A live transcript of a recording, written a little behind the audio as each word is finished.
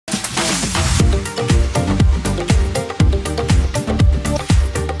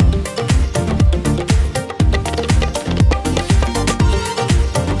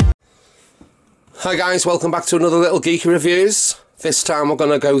Hi guys, welcome back to another little geeky reviews. This time we're going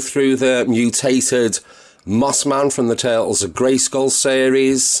to go through the Mutated Mossman from the Turtles of Grayskull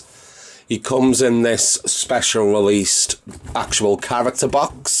series. He comes in this special released actual character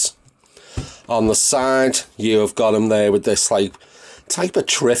box. On the side you have got him there with this like type of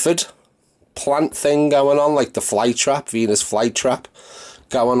triffid plant thing going on, like the flytrap, Venus flytrap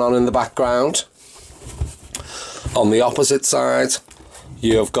going on in the background. On the opposite side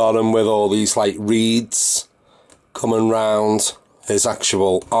you have got him with all these like reeds coming round his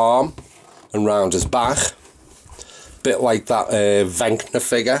actual arm and round his back. Bit like that Vecna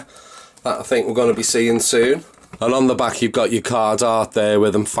figure that I think we're going to be seeing soon. And on the back you've got your card art there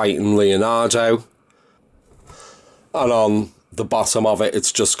with him fighting Leonardo. And on the bottom of it,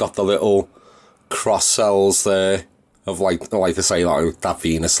 it's just got the little cross cells there of like I say, like that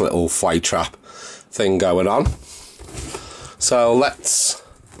Venus little flytrap thing going on. So let's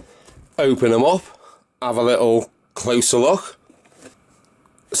open them up, have a little closer look.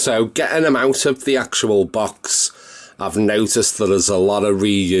 So getting them out of the actual box, I've noticed that there's a lot of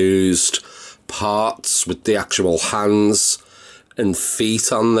reused parts with the actual hands and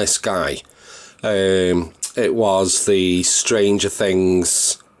feet on this guy. It was the Stranger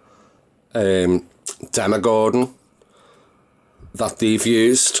Things Demogorgon that they've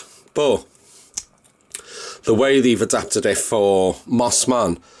used, but the way they've adapted it for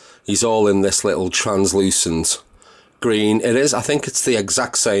Mossman, he's all in this little translucent green. It is, I think it's the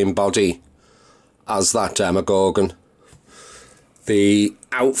exact same body as that Demogorgon. The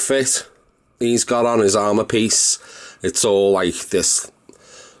outfit he's got on his armor piece, it's all like this,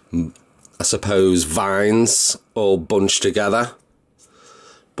 I suppose, vines all bunched together.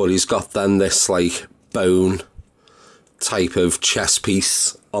 But he's got then this like bone type of chest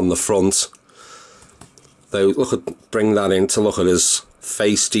piece on the front. Though, bring that in to look at his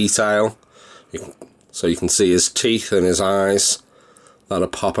face detail. So you can see his teeth and his eyes that are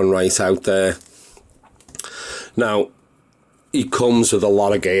popping right out there. Now, he comes with a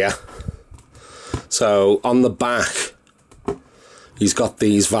lot of gear. So on the back, he's got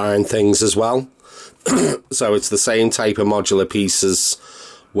these vine things as well. So it's the same type of modular pieces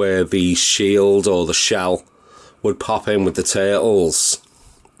where the shield or the shell would pop in with the turtles.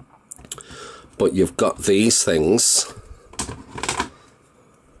 But you've got these things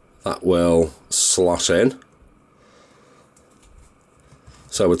that will slot in.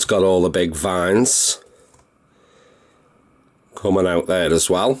 So it's got all the big vines coming out there as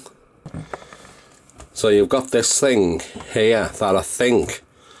well. So you've got this thing here that I think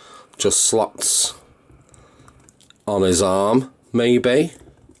just slots on his arm, maybe.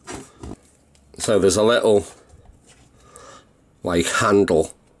 So there's a little like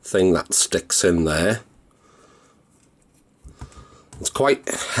handle thing that sticks in there. It's quite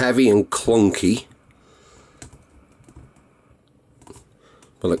heavy and clunky,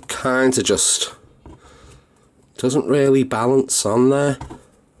 but it kind of just doesn't really balance on there.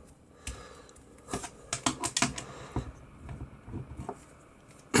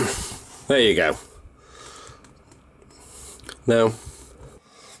 There you go. Now,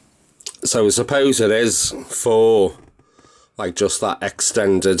 so I suppose it is for like just that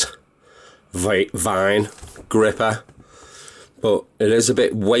extended vine gripper, but it is a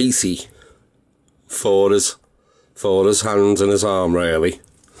bit weighty for his hands and his arm really.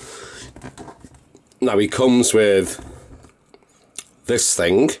 Now he comes with this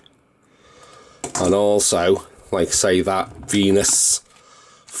thing, and also like say that Venus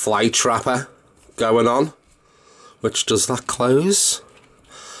flytrapper going on, which does that close?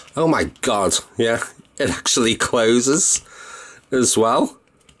 Oh my god, yeah, it actually closes as well.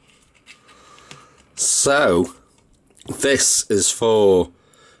 So this is for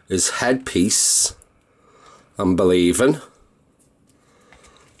his headpiece, I'm believing.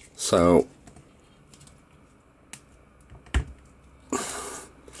 So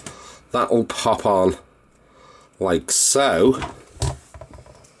that will pop on like so.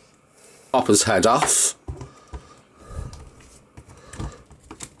 Pop his head off.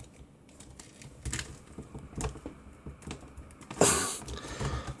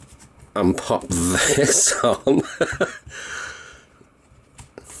 And pop this on.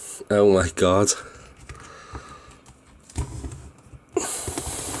 Oh my god.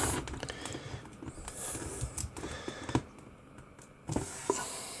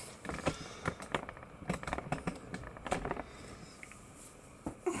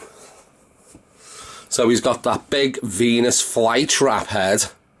 So he's got that big Venus flytrap head,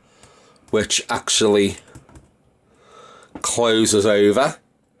 which actually closes over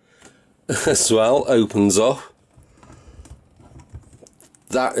as well, opens up.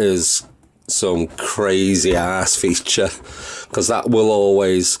 That is some crazy ass feature, because that will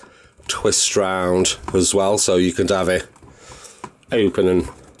always twist round as well, so you could have it opening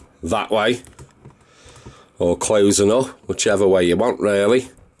that way or closing up, whichever way you want really.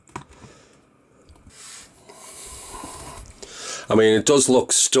 I mean, it does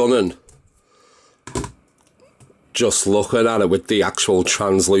look stunning just looking at it with the actual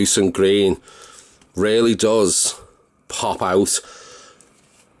translucent green. Really does pop out.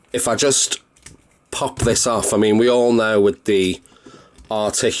 If I just pop this off, I mean, we all know with the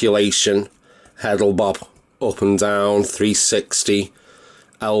articulation, head'll bob up and down, 360,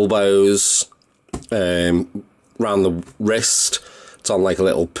 elbows round the wrist. It's on like a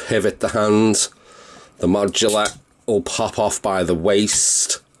little pivot, the hand. The modular will pop off by the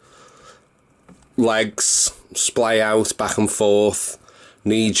waist. Legs splay out back and forth.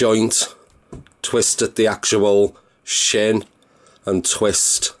 Knee joint, twist at the actual shin, and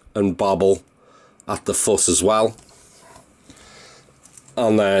twist and bobble at the foot as well.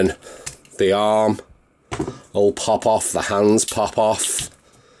 And then the arm will pop off, the hands pop off,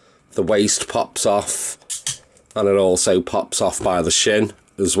 the waist pops off, and it also pops off by the shin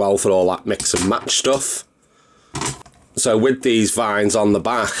as well for all that mix and match stuff. So with these vines on the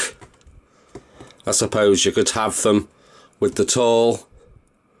back, I suppose you could have them with the tall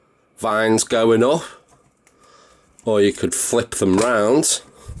vines going up, or you could flip them round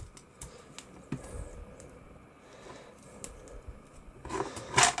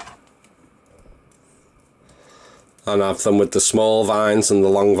and have them with the small vines and the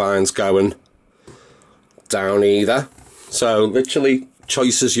long vines going down either. So literally,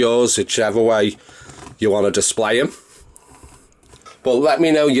 choice is yours, whichever way you want to display them. But let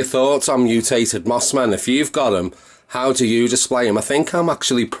me know your thoughts on Mutated Mossman. If you've got them, how do you display them? I think I'm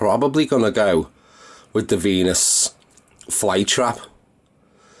actually probably going to go with the Venus flytrap.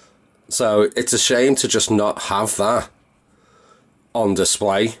 So it's a shame to just not have that on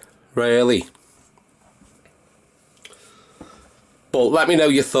display, really. But let me know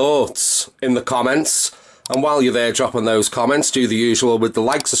your thoughts in the comments. And while you're there dropping those comments, do the usual with the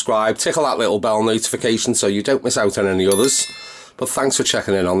like, subscribe, tickle that little bell notification so you don't miss out on any others. But thanks for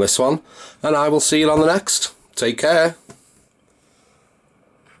checking in on this one, and I will see you on the next. Take care.